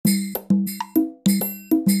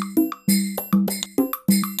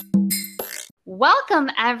Welcome,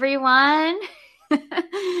 everyone.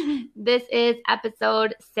 This is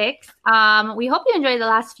episode 6. We hope you enjoyed the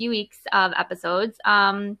last few weeks of episodes.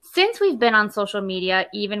 Since we've been on social media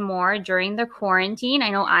even more during the quarantine, I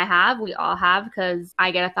know I have, we all have, because I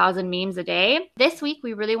get 1,000 memes a day. This week,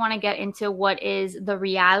 we really want to get into what is the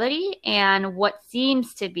reality and what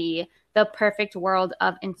seems to be the perfect world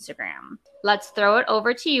of Instagram. Let's throw it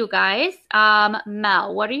over to you guys.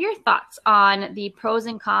 Mel, what are your thoughts on the pros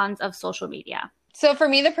and cons of social media? So for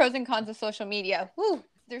me, the pros and cons of social media,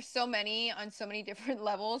 there's so many on so many different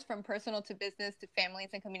levels, from personal to business to families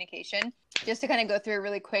and communication. Just to kind of go through it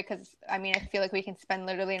really quick, because I feel like we can spend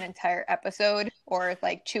literally an entire episode or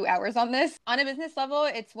like 2 hours on this. On a business level,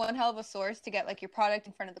 it's one hell of a source to get like your product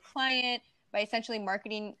in front of the client by essentially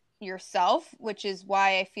marketing yourself, which is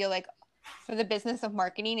why I feel like for the business of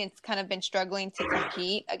marketing, it's kind of been struggling to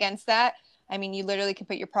compete against that. You literally can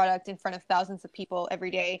put your product in front of thousands of people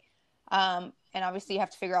every day. And obviously you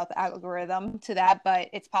have to figure out the algorithm to that, but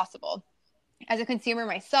it's possible. As a consumer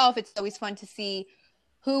myself, it's always fun to see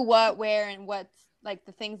who, what, where, and what's like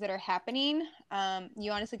the things that are happening.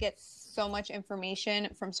 You honestly get so much information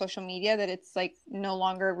from social media that it's like no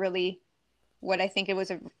longer really what I think it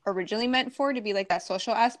was originally meant for, to be like that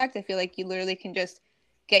social aspect. I feel like you literally can just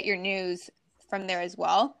get your news from there as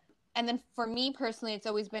well. And then for me personally, it's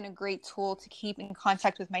always been a great tool to keep in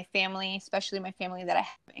contact with my family, especially my family that I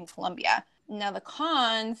have in Colombia. Now the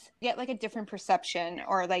cons, you get like a different perception,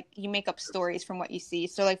 or like you make up stories from what you see.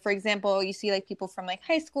 So like, for example, you see like people from like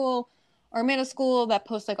high school or middle school that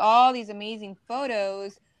post like all these amazing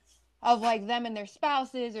photos of like them and their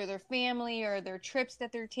spouses or their family or their trips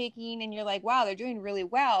that they're taking. And you're like, wow, they're doing really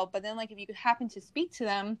well. But then like if you happen to speak to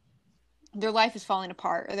them, their life is falling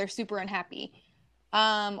apart or they're super unhappy.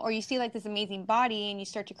 Or you see like this amazing body and you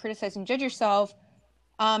start to criticize and judge yourself,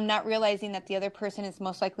 not realizing that the other person is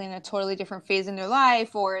most likely in a totally different phase in their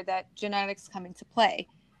life, or that genetics come into play.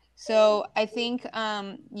 So I think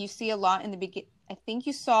you see a lot in the beginning. I think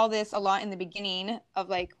you saw this a lot in the beginning of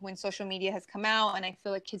like when social media has come out, and I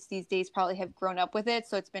feel like kids these days probably have grown up with it,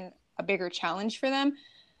 so it's been a bigger challenge for them.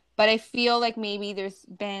 But I feel like maybe there's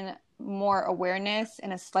been more awareness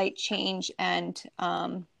and a slight change and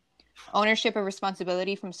ownership and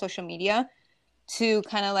responsibility from social media to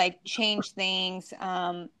kind of like change things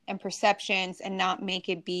and perceptions and not make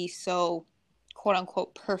it be so quote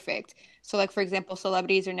unquote perfect. So like, for example,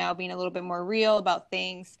 celebrities are now being a little bit more real about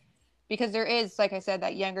things, because there is, like I said,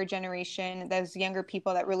 that younger generation, those younger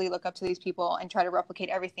people that really look up to these people and try to replicate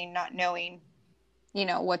everything, not knowing,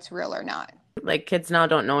 what's real or not. Like, kids now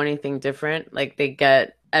don't know anything different. Like, they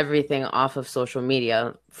get everything off of social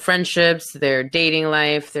media. Friendships, their dating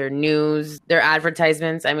life, their news, their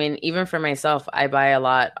advertisements. Even for myself, I buy a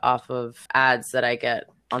lot off of ads that I get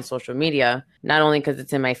on social media. Not only because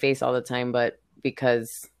it's in my face all the time, but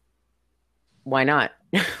because why not?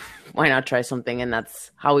 Why not try something? And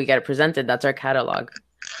that's how we get it presented. That's our catalog.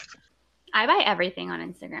 I buy everything on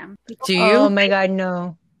Instagram. Do you? Oh my God,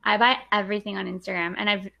 no. I buy everything on Instagram,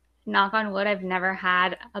 and knock on wood, I've never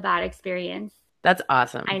had a bad experience. That's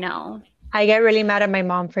awesome. I know. I get really mad at my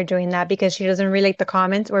mom for doing that, because she doesn't read like the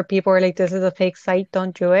comments where people are like, this is a fake site,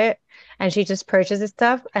 don't do it. And she just purchases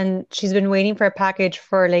stuff, and she's been waiting for a package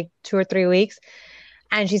for like 2 or 3 weeks,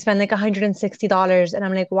 and she spent like $160. And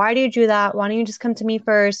I'm like, why do you do that? Why don't you just come to me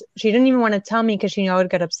first? She didn't even want to tell me because she knew I would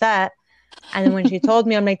get upset. And then when she told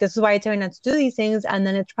me, I'm like, this is why I tell you not to do these things. And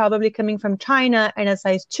then it's probably coming from China in a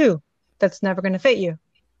size 2. That's never going to fit you.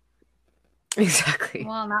 Exactly.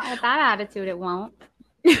 Well, not with that attitude, it won't.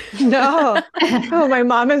 No. Oh, my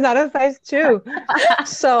mom is not a size 2.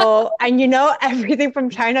 So, and everything from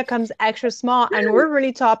China comes extra small, and we're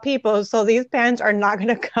really tall people. So these pants are not going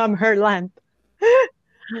to come her length.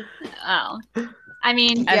 Oh.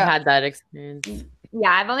 I've had that experience.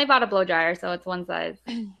 Yeah, I've only bought a blow dryer, so it's one size.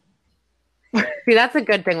 See, that's a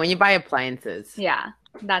good thing when you buy appliances. Yeah,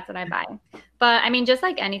 that's what I buy. But just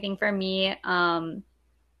like anything for me,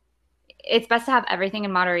 it's best to have everything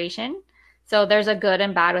in moderation. So there's a good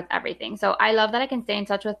and bad with everything. So I love that I can stay in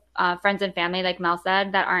touch with friends and family, like Mel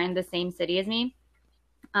said, that aren't in the same city as me.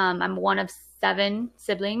 I'm one of 7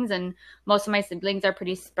 siblings, and most of my siblings are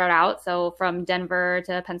pretty spread out. So from Denver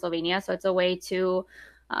to Pennsylvania. So it's a way to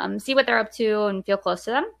see what they're up to and feel close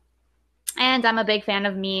to them. And I'm a big fan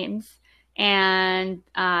of memes. And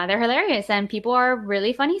they're hilarious, and people are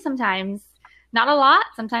really funny sometimes. Not a lot.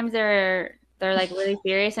 Sometimes they're like really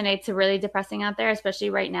serious, and it's really depressing out there, especially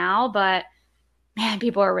right now. But man,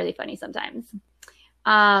 people are really funny sometimes.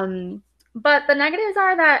 But the negatives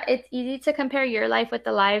are that it's easy to compare your life with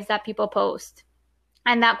the lives that people post,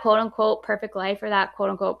 and that quote unquote perfect life or that quote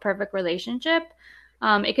unquote perfect relationship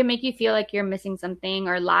It can make you feel like you're missing something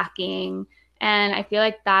or lacking. And I feel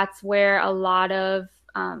like that's where a lot of,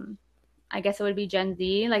 I guess it would be Gen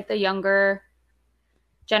Z, like the younger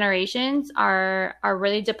generations are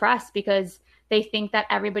really depressed because they think that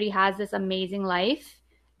everybody has this amazing life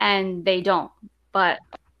and they don't. But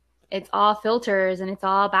it's all filters and it's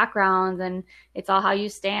all backgrounds and it's all how you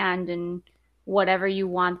stand and whatever you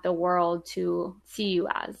want the world to see you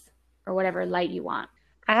as or whatever light you want.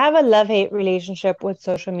 I have a love-hate relationship with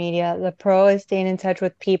social media. The pro is staying in touch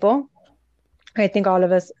with people. I think all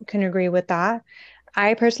of us can agree with that.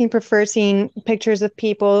 I personally prefer seeing pictures of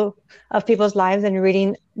people, of people's lives and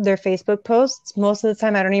reading their Facebook posts. Most of the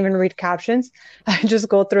time, I don't even read captions. I just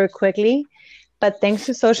go through it quickly. But thanks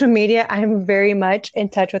to social media, I'm very much in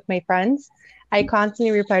touch with my friends. I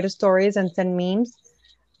constantly reply to stories and send memes.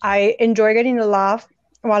 I enjoy getting a laugh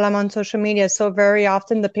while I'm on social media. So very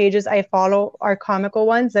often the pages I follow are comical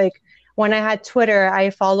ones. Like when I had Twitter, I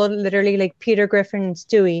followed literally like Peter Griffin and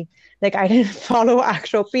Stewie. Like I didn't follow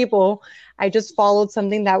actual people. I just followed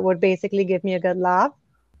something that would basically give me a good laugh.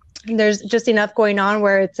 There's just enough going on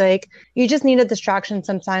where it's like you just need a distraction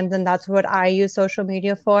sometimes, and that's what I use social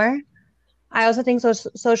media for. I also think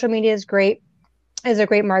social media is a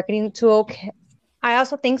great marketing tool. I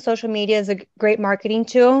also think social media is a great marketing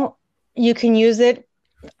tool. You can use it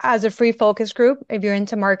as a free focus group if you're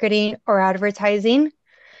into marketing or advertising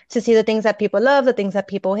to see the things that people love, the things that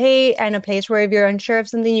people hate, and a place where if you're unsure of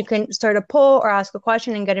something, you can start a poll or ask a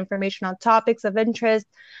question and get information on topics of interest.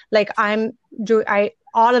 Like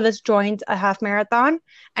all of us joined a half marathon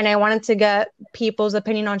and I wanted to get people's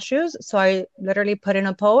opinion on shoes. So I literally put in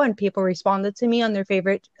a poll and people responded to me on their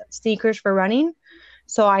favorite sneakers for running.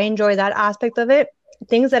 So I enjoy that aspect of it.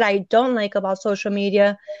 Things that I don't like about social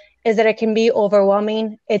media is that it can be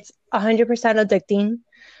overwhelming. It's 100% addicting,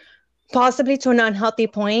 possibly to an unhealthy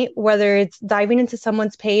point, whether it's diving into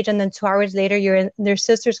someone's page and then 2 hours later you're in their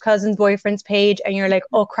sister's cousin's boyfriend's page and you're like,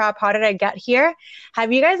 oh crap, how did I get here?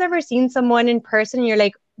 Have you guys ever seen someone in person and you're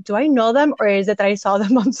like, do I know them or is it that I saw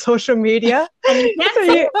them on social media? And you can't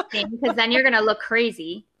say anything because then you're going to look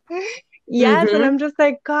crazy. Yes, and I'm just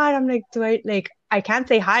like, God, I'm like, I can't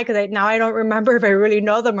say hi because now I don't remember if I really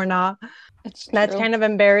know them or not. That's kind of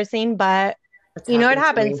embarrassing, but you know what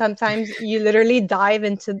happens? Sometimes you literally dive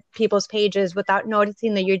into people's pages without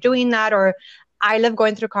noticing that you're doing that. Or I love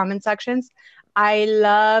going through comment sections. I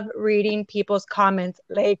love reading people's comments.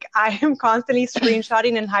 Like I am constantly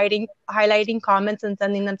screenshotting and highlighting comments and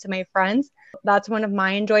sending them to my friends. That's one of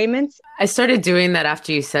my enjoyments. I started doing that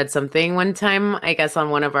after you said something one time, I guess on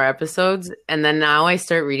one of our episodes. And then now I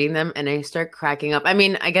start reading them and I start cracking up. I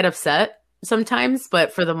mean, I get upset sometimes,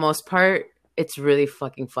 but for the most part, it's really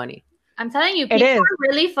fucking funny. I'm telling you, people are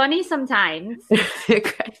really funny sometimes.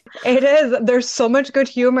 It is. There's so much good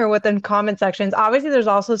humor within comment sections. Obviously, there's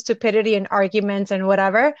also stupidity and arguments and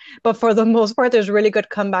whatever. But for the most part, there's really good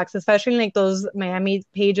comebacks, especially like those Miami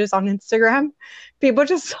pages on Instagram. People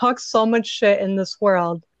just talk so much shit in this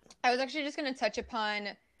world. I was actually just going to touch upon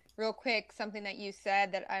real quick something that you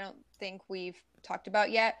said that I don't think we've talked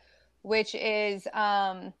about yet, which is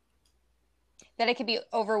that it can be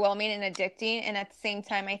overwhelming and addicting. And at the same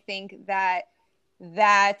time, I think that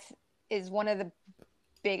is one of the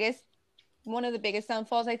biggest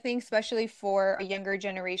downfalls, I think, especially for a younger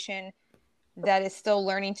generation that is still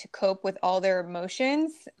learning to cope with all their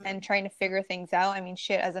emotions and trying to figure things out. I mean,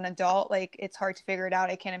 shit, as an adult, like it's hard to figure it out.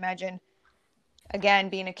 I can't imagine, again,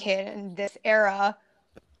 being a kid in this era.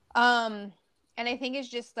 And I think it's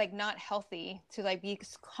just like not healthy to like be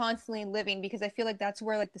constantly living, because I feel like that's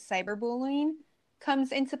where like the cyberbullying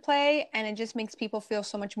comes into play, and it just makes people feel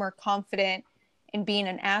so much more confident in being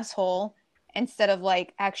an asshole instead of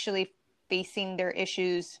like actually facing their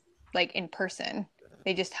issues like in person.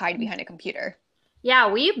 They just hide behind a computer.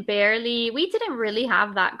 Yeah, we didn't really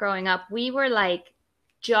have that growing up. We were like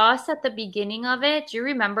just at the beginning of it. Do you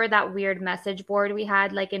remember that weird message board we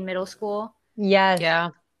had like in middle school? Yes. Yeah.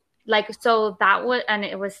 Like, so that was, and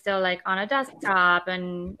it was still like on a desktop,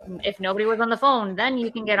 and if nobody was on the phone, then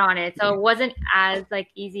you can get on it. So it wasn't as like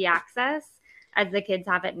easy access as the kids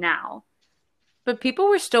have it now. But people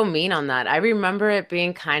were still mean on that. I remember it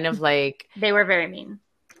being kind of like... They were very mean.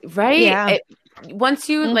 Right? Yeah. Once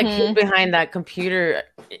you like hid behind that computer,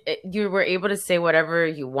 you were able to say whatever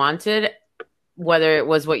you wanted, whether it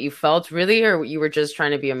was what you felt really, or you were just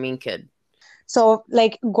trying to be a mean kid. So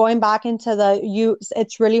like going back into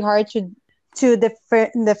it's really hard to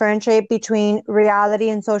differentiate between reality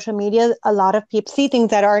and social media. A lot of people see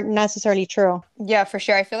things that aren't necessarily true. Yeah, for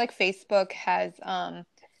sure. I feel like Facebook has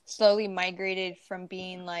slowly migrated from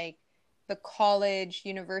being like the college,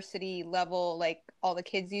 university level, like all the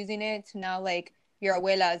kids using it, to now like your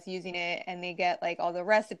abuelas using it and they get like all the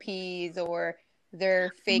recipes or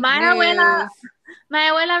their fake My news.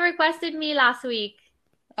 abuela requested me last week.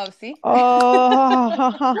 Oh, see?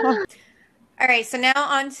 Oh. All right, so now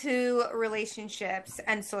on to relationships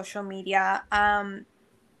and social media.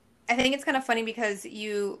 I think it's kind of funny because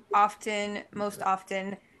you most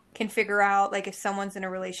often can figure out like if someone's in a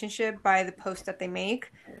relationship by the post that they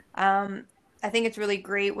make. I think it's really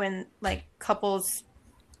great when like couples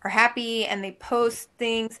are happy and they post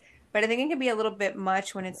things, but I think it can be a little bit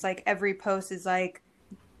much when it's like every post is like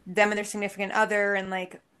them and their significant other and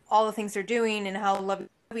like all the things they're doing and how lovely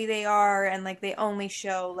they are, and like they only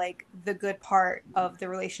show like the good part of the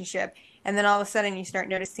relationship, and then all of a sudden you start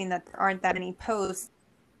noticing that there aren't that many posts.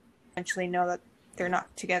 Eventually know that they're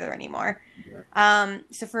not together anymore.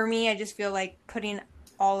 So for me, I just feel like putting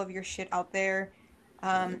all of your shit out there,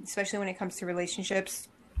 especially when it comes to relationships,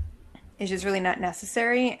 is just really not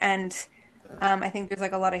necessary. And I think there's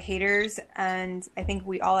like a lot of haters, and I think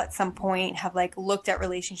we all at some point have like looked at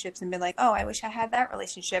relationships and been like, oh, I wish I had that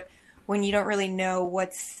relationship, when you don't really know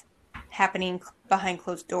what's happening behind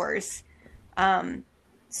closed doors.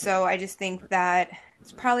 So I just think that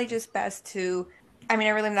it's probably just best to, I mean,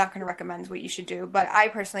 I really am not going to recommend what you should do, but I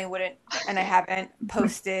personally wouldn't, and I haven't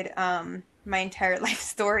posted my entire life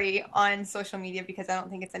story on social media because I don't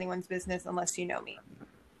think it's anyone's business unless you know me.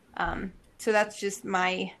 So that's just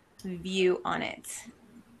my view on it.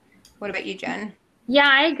 What about you, Jen? Yeah,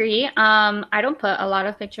 I agree. I don't put a lot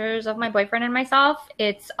of pictures of my boyfriend and myself.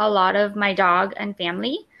 It's a lot of my dog and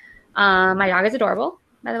family. My dog is adorable,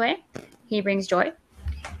 by the way. He brings joy.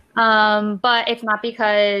 But it's not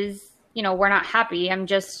because, you know, we're not happy. I'm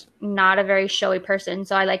just not a very showy person.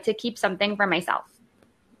 So I like to keep something for myself.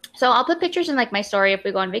 So I'll put pictures in like my story if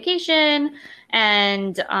we go on vacation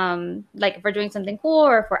and like if we're doing something cool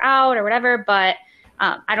or if we're out or whatever. But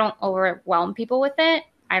I don't overwhelm people with it.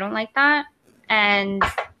 I don't like that. And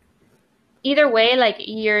either way, like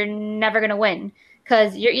you're never going to win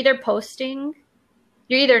because you're either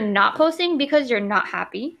not posting because you're not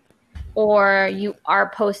happy, or you are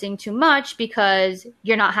posting too much because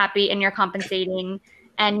you're not happy and you're compensating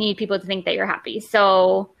and need people to think that you're happy.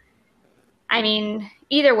 So, I mean,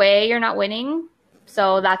 either way, you're not winning.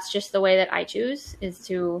 So that's just the way that I choose, is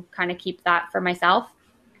to kind of keep that for myself.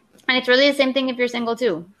 And it's really the same thing if you're single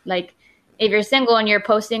too. Like if you're single and you're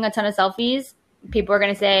posting a ton of selfies, people are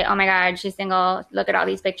going to say, oh my God, she's single. Look at all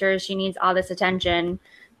these pictures. She needs all this attention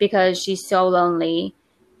because she's so lonely.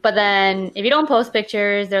 But then if you don't post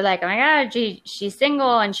pictures, they're like, oh my God, she's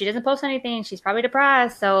single and she doesn't post anything. She's probably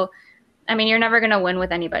depressed. So, I mean, you're never going to win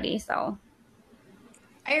with anybody. So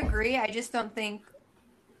I agree. I don't think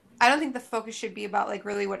the focus should be about like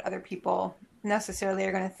really what other people necessarily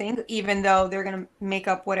are going to think, even though they're going to make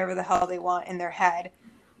up whatever the hell they want in their head.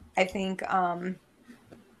 I think,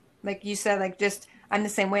 like you said, like just I'm the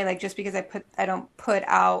same way. Like just because I don't put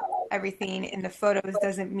out everything in the photos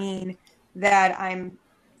doesn't mean that I'm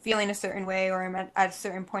feeling a certain way or I'm at a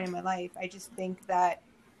certain point in my life. I just think that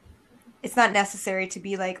it's not necessary to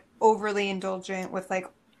be like overly indulgent with like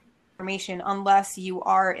information unless you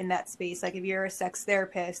are in that space. Like if you're a sex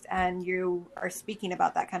therapist and you are speaking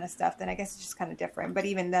about that kind of stuff, then I guess it's just kind of different. But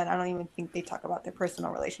even then, I don't even think they talk about their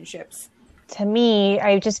personal relationships. To me,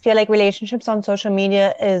 I just feel like relationships on social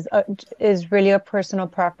media is really a personal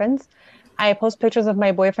preference. I post pictures of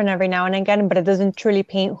my boyfriend every now and again, but it doesn't truly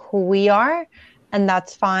paint who we are, and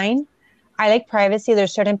that's fine. I like privacy.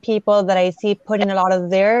 There's certain people that I see putting a lot of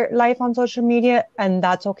their life on social media, and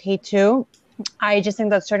that's okay too. I just think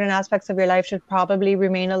that certain aspects of your life should probably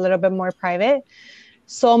remain a little bit more private.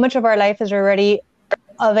 So much of our life is already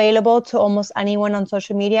available to almost anyone on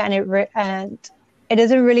social media, and it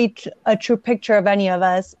isn't really a true picture of any of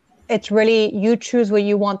us. It's really, you choose what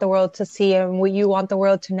you want the world to see and what you want the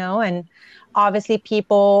world to know. And obviously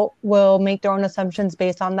people will make their own assumptions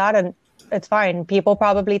based on that. And it's fine. People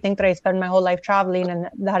probably think that I spend my whole life traveling, and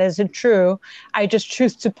that isn't true. I just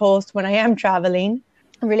choose to post when I am traveling.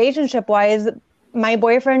 Relationship wise, my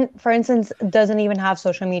boyfriend, for instance, doesn't even have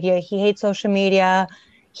social media. He hates social media.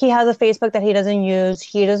 He has a Facebook that he doesn't use.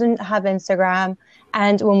 He doesn't have Instagram.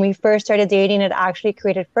 And when we first started dating, it actually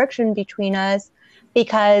created friction between us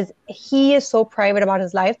because he is so private about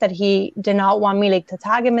his life that he did not want me like to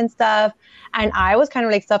tag him and stuff. And I was kind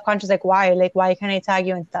of like self-conscious, like why? Like why can't I tag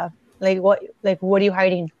you and stuff? Like what are you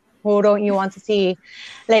hiding? Who don't you want to see?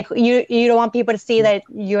 Like you don't want people to see that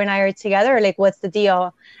you and I are together? Like what's the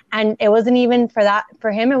deal? And it wasn't even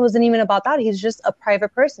for him, it wasn't even about that. He's just a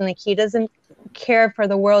private person. Like he doesn't care for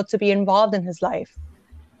the world to be involved in his life.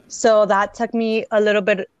 So that took me a little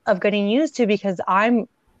bit of getting used to, because I'm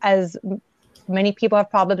as many people have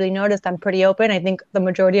probably noticed, I'm pretty open. I think the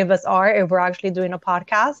majority of us are. If we're actually doing a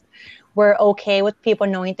podcast, we're okay with people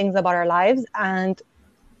knowing things about our lives. And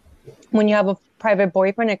when you have a private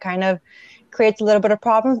boyfriend, it kind of creates a little bit of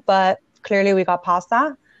problems, but clearly we got past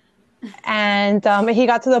that. And he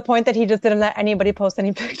got to the point that he just didn't let anybody post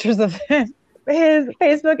any pictures of him. His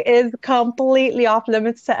Facebook is completely off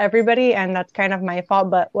limits to everybody, and that's kind of my fault,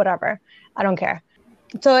 but whatever. I don't care.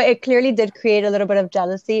 So it clearly did create a little bit of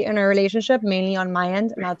jealousy in our relationship, mainly on my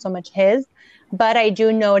end, not so much his. But I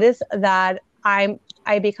do notice that I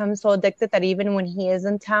become so addicted that even when he is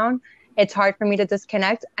in town, it's hard for me to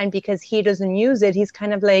disconnect. And because he doesn't use it, he's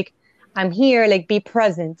kind of like, I'm here, like, be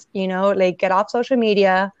present, you know, like, get off social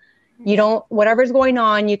media. You don't, whatever's going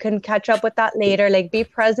on, you can catch up with that later, like, be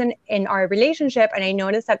present in our relationship. And I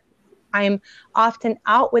notice that I'm often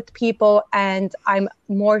out with people and I'm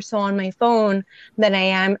more so on my phone than I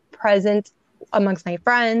am present amongst my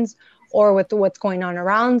friends or with what's going on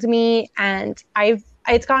around me. And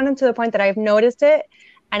it's gotten to the point that I've noticed it,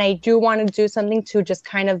 and I do want to do something to just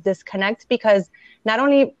kind of disconnect, because not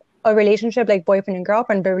only a relationship like boyfriend and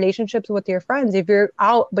girlfriend, but relationships with your friends. If you're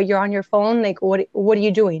out but you're on your phone, like, what are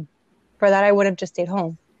you doing? For that, I would have just stayed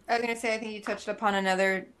home. I was going to say, I think you touched upon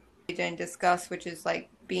another we didn't discuss, which is like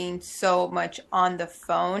being so much on the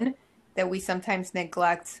phone that we sometimes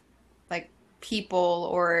neglect like people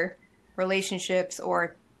or relationships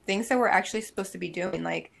or things that we're actually supposed to be doing.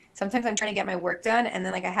 Like sometimes I'm trying to get my work done and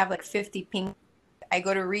then like I have like 50 ping. I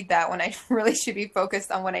go to read that when I really should be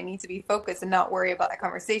focused on what I need to be focused and not worry about that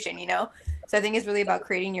conversation, you know? So I think it's really about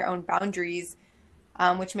creating your own boundaries,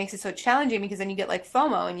 which makes it so challenging because then you get like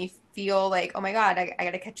FOMO and you feel like, oh my God, I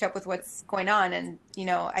got to catch up with what's going on. And, you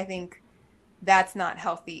know, I think that's not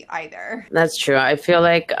healthy either. That's true. I feel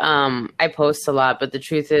like I post a lot, but the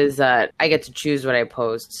truth is that I get to choose what I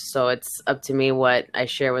post. So it's up to me what I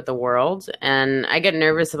share with the world. And I get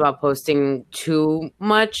nervous about posting too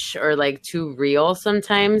much or like too real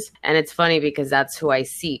sometimes. And it's funny because that's who I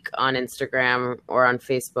seek on Instagram or on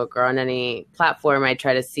Facebook or on any platform. I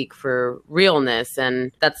try to seek for realness,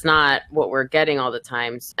 and that's not what we're getting all the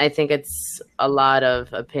time. I think it's a lot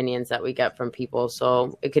of opinions that we get from people.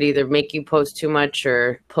 So it could either make you post too much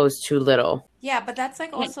or post too little. Yeah, but that's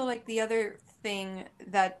like also like the other thing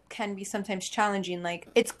that can be sometimes challenging. Like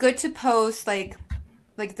it's good to post like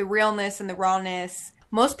the realness and the rawness.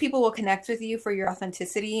 Most people will connect with you for your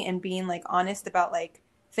authenticity and being like honest about like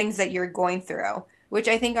things that you're going through, which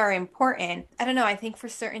I think are important. I don't know, I think for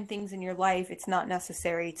certain things in your life it's not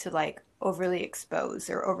necessary to like overly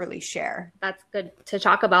expose or overly share. That's good to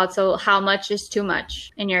talk about. So how much is too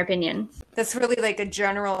much in your opinion? That's really like a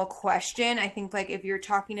general question. I think like if you're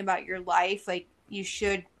talking about your life, like you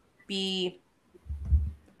should be,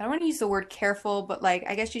 I don't want to use the word careful, but like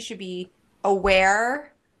I guess you should be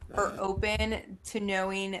aware or open to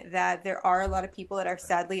knowing that there are a lot of people that are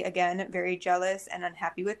sadly, again, very jealous and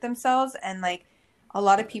unhappy with themselves. And like a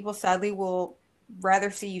lot of people sadly will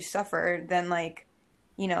rather see you suffer than like,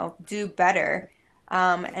 you know, do better.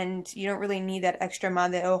 And you don't really need that extra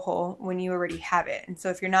mal de ojo when you already have it. And so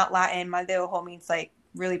if you're not Latin, mal de ojo means like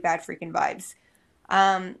really bad freaking vibes.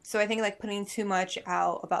 So I think like putting too much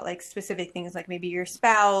out about like specific things, like maybe your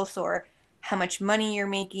spouse or how much money you're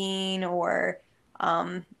making or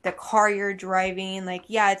the car you're driving, like,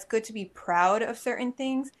 yeah, it's good to be proud of certain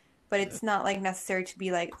things, but it's not like necessary to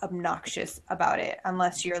be like obnoxious about it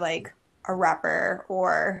unless you're like a rapper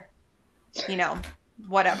or, you know,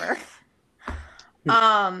 whatever.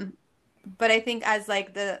 But I think as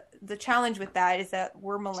like the challenge with that is that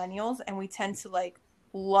we're millennials and we tend to like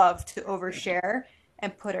love to overshare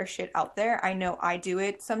and put our shit out there. I know I do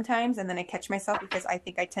it sometimes and then I catch myself because I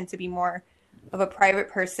think I tend to be more of a private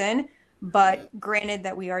person. But granted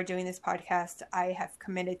that we are doing this podcast, I have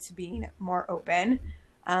committed to being more open.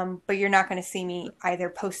 But you're not going to see me either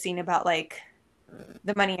posting about like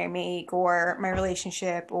the money I make or my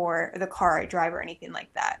relationship or the car I drive or anything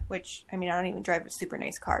like that, which, I mean, I don't even drive a super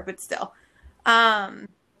nice car, but still.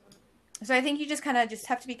 So I think you just kind of just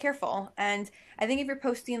have to be careful. And I think if you're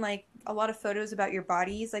posting like a lot of photos about your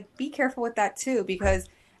bodies, like be careful with that too, because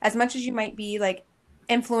as much as you might be like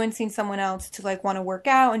influencing someone else to like want to work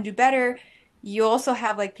out and do better, you also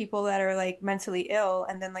have like people that are like mentally ill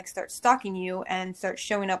and then like start stalking you and start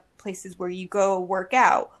showing up places where you go work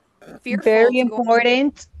out. Very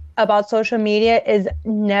important about social media is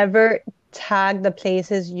never tag the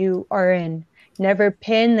places you are in. Never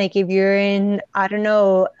pin, like if you're in, I don't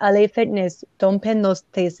know, LA Fitness, don't pin those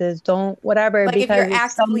places. Don't whatever. Like because if you're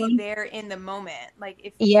actively there in the moment. Like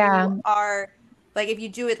if you are, like if you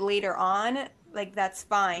do it later on, like that's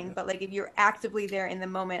fine. But like if you're actively there in the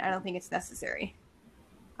moment, I don't think it's necessary.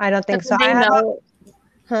 I don't think But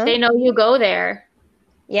so. they know you go there.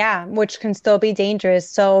 Yeah, which can still be dangerous.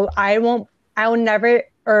 So I will never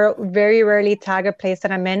or very rarely tag a place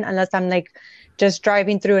that I'm in unless I'm like just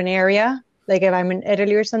driving through an area. Like if I'm in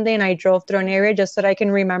Italy or something and I drove through an area just so that I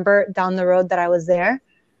can remember down the road that I was there.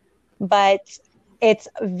 But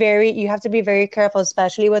you have to be very careful,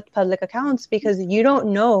 especially with public accounts, because you don't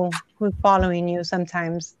know who's following you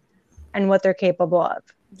sometimes and what they're capable of.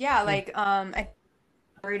 Yeah, like I'm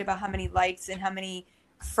worried about how many likes and how many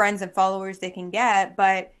friends and followers they can get,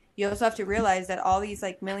 but you also have to realize that all these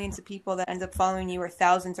like millions of people that end up following you, or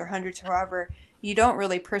thousands or hundreds, however, you don't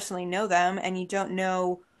really personally know them, and you don't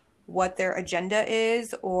know what their agenda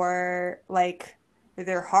is, or like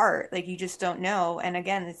their heart. Like, you just don't know. And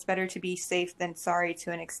again, it's better to be safe than sorry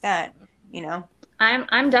to an extent, you know?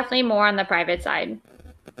 I'm definitely more on the private side.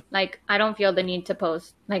 Like, I don't feel the need to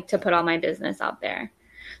post, like, to put all my business out there.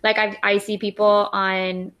 Like, I see people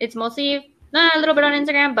on, it's mostly, a little bit on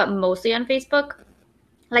Instagram, but mostly on Facebook,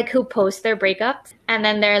 like, who post their breakups. And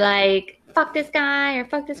then they're like, fuck this guy or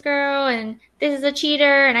fuck this girl, and this is a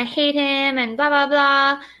cheater, and I hate him, and blah, blah,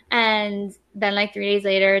 blah. And then, like, 3 days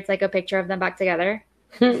later, it's like a picture of them back together.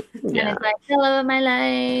 And it's like, the love of my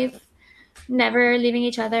life, never leaving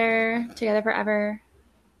each other, together forever.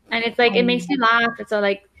 And it's like, it makes you laugh. So,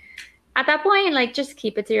 like, at that point, like, just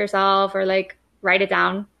keep it to yourself, or like write it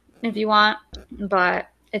down if you want. But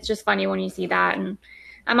it's just funny when you see that. And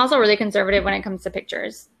I'm also really conservative when it comes to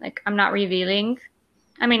pictures. Like, I'm not revealing.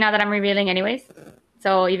 I mean, not that I'm revealing anyways.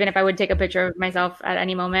 So even if I would take a picture of myself at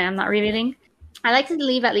any moment, I'm not revealing. I like to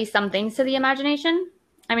leave at least some things to the imagination.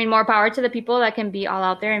 I mean, more power to the people that can be all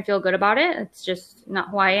out there and feel good about it. It's just not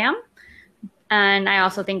who I am. And I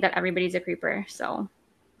also think that everybody's a creeper. So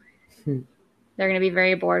they're going to be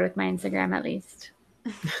very bored with my Instagram, at least.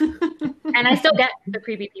 And I still get the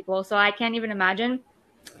creepy people. So I can't even imagine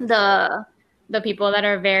the people that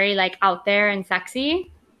are very like out there and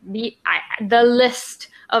sexy. The list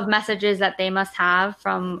of messages that they must have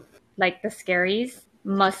from like the scaries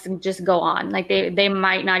must just go on. Like they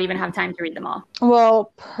might not even have time to read them all.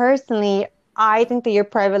 Well, personally, I think that your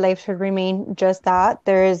private life should remain just that.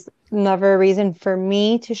 There is never a reason for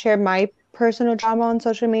me to share my personal drama on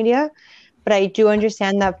social media, but I do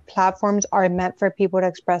understand that platforms are meant for people to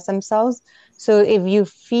express themselves. So if you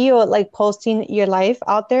feel like posting your life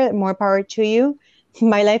out there, more power to you.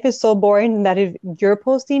 My life is so boring that if you're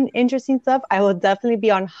posting interesting stuff, I will definitely be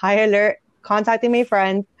on high alert, contacting my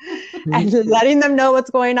friends and letting them know what's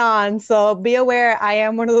going on. So be aware, I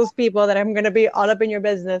am one of those people that I'm going to be all up in your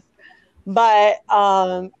business. But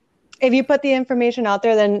if you put the information out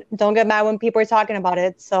there, then don't get mad when people are talking about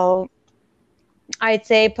it. So I'd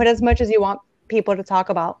say put as much as you want people to talk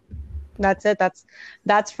about. That's it.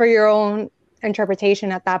 That's for your own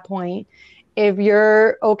interpretation at that point. If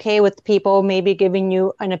you're okay with people maybe giving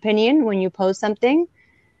you an opinion when you post something,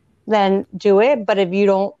 then do it. But if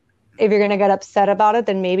you're going to get upset about it,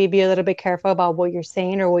 then maybe be a little bit careful about what you're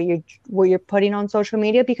saying or what you're putting on social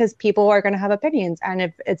media, because people are going to have opinions. And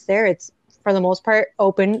if it's there, it's for the most part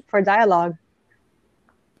open for dialogue.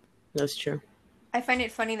 That's true. I find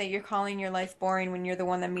it funny that you're calling your life boring when you're the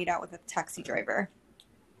one that meet out with a taxi driver.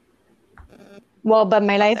 Well, but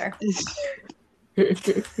my life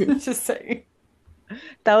just saying.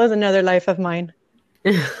 That was another life of mine.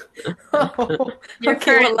 Oh, Your okay,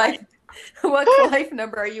 current what life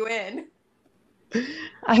number are you in?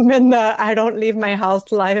 I'm in the I don't leave my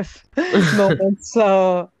house life moment.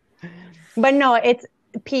 So, but no, it's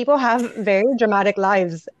people have very dramatic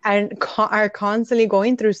lives and are constantly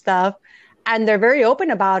going through stuff, and they're very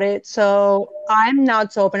open about it. So I'm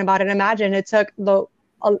not so open about it. Imagine it took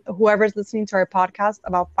whoever's listening to our podcast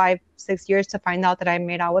about 5-6 years to find out that I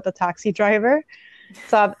made out with a taxi driver.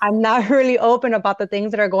 So I'm not really open about the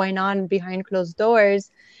things that are going on behind closed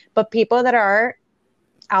doors. But people that are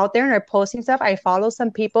out there and are posting stuff, I follow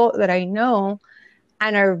some people that I know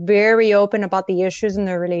and are very open about the issues in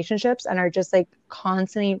their relationships and are just like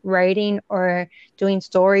constantly writing or doing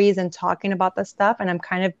stories and talking about the stuff. And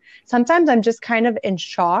sometimes I'm just kind of in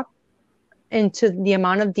shock into the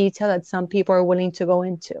amount of detail that some people are willing to go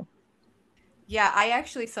into. Yeah, I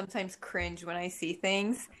actually sometimes cringe when I see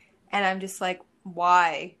things, and I'm just like,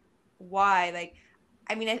 why? Like,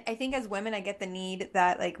 I mean, I think as women, I get the need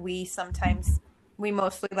that like we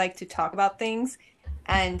mostly like to talk about things.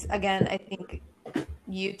 And again, I think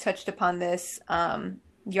you touched upon this.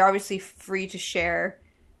 You're obviously free to share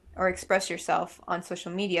or express yourself on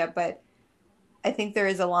social media, but I think there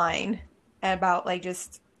is a line about like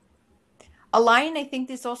just a line. I think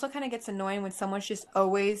this also kind of gets annoying when someone's just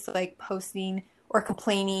always like posting or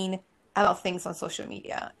complaining about things on social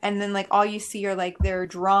media. And then like all you see are like their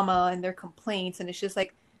drama and their complaints, and it's just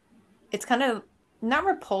like it's kind of not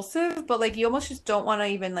repulsive, but like you almost just don't want to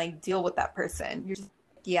even like deal with that person. You're just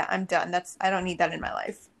yeah, I'm done. I don't need that in my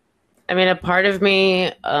life. I mean, a part of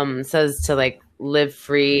me says to like live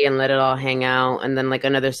free and let it all hang out. And then like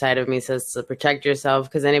another side of me says to protect yourself,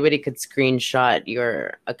 because anybody could screenshot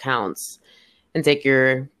your accounts and take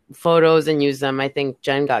your photos and use them. I think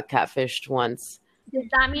Jen got catfished once. Does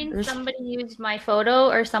that mean somebody used my photo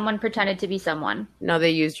or someone pretended to be someone? No,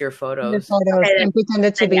 they used your photos. Your photos and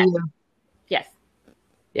pretended to be you. Yes.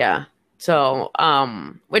 Yeah. So,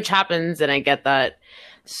 which happens, and I get that.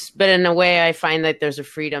 But in a way, I find that there's a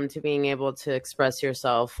freedom to being able to express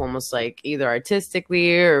yourself almost like either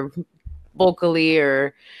artistically or vocally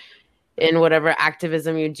or in whatever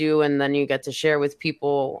activism you do, and then you get to share with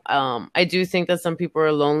people. I do think that some people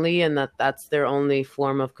are lonely and that's their only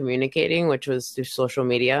form of communicating, which was through social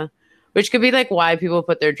media, which could be like why people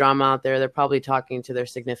put their drama out there. They're probably talking to their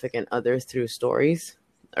significant other through stories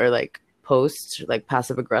or like posts, like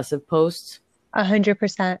passive aggressive posts.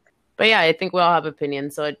 100%. But yeah, I think we all have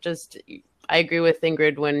opinions. So I agree with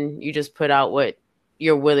Ingrid when you just put out what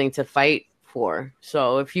you're willing to fight for.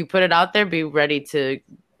 So if you put it out there, be ready to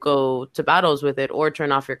go to battles with it or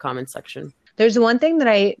turn off your comment section. There's one thing that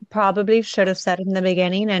I probably should have said in the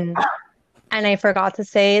beginning and I forgot to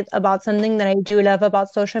say about something that I do love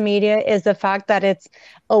about social media is the fact that it's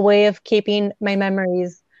a way of keeping my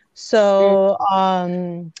memories. So,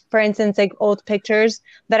 for instance, like old pictures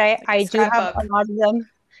that I do have a lot of them.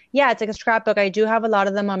 Yeah, it's like a scrapbook. I do have a lot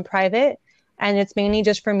of them on private, and it's mainly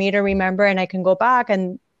just for me to remember, and I can go back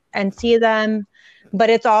and see them. But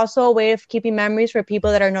it's also a way of keeping memories for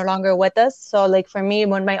people that are no longer with us. So like for me,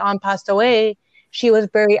 when my aunt passed away, she was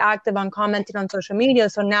very active on commenting on social media.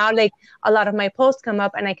 So now like a lot of my posts come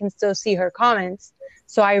up and I can still see her comments.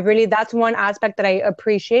 So that's one aspect that I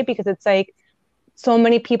appreciate, because it's like so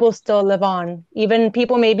many people still live on, even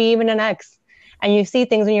people, maybe even an ex. And you see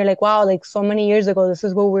things and you're like, wow, like so many years ago, this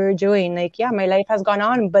is what we were doing. Like, yeah, my life has gone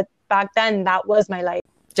on, but back then that was my life.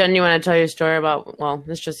 Jen, you want to tell your story about, well,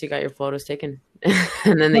 it's just you got your photos taken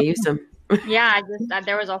and then they used them. Yeah,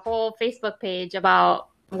 there was a whole Facebook page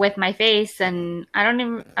with my face, and I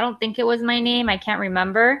don't think it was my name. I can't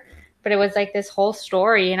remember, but it was like this whole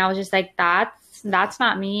story. And I was just like, that's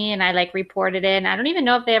not me. And I like reported it. And I don't even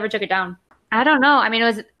know if they ever took it down. I don't know. I mean,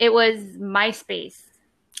 it was MySpace.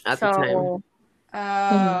 At the time.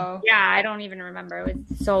 Oh. Yeah, I don't even remember. It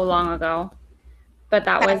was so long ago. But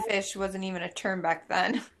catfish wasn't even a term back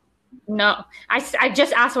then. No, I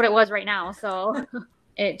just asked what it was right now. So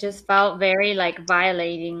it just felt very like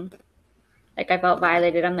violating. Like I felt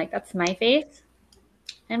violated. I'm like, that's my face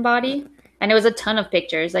and body. And it was a ton of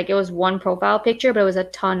pictures. Like it was one profile picture, but it was a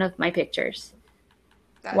ton of my pictures.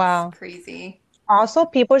 That's crazy. Also,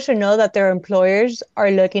 people should know that their employers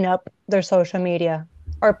are looking up their social media,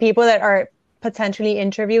 or people that are potentially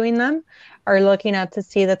interviewing them are looking up to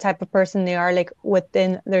see the type of person they are like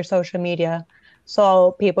within their social media.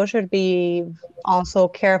 So people should be also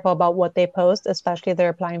careful about what they post, especially if they're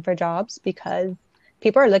applying for jobs, because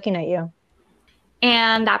people are looking at you.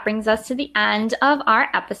 And that brings us to the end of our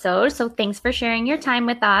episode. So thanks for sharing your time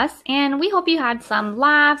with us. And we hope you had some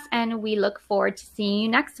laughs, and we look forward to seeing you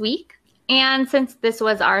next week. And since this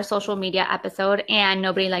was our social media episode and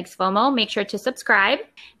nobody likes FOMO, make sure to subscribe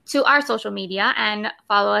to our social media and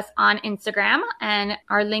follow us on Instagram. And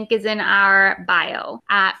our link is in our bio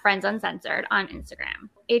at Friends Uncensored on Instagram.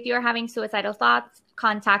 If you're having suicidal thoughts,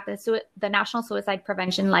 contact the National Suicide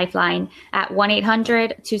Prevention Lifeline at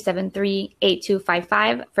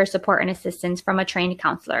 1-800-273-8255 for support and assistance from a trained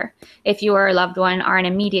counselor. If you or a loved one are in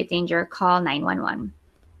immediate danger, call 911.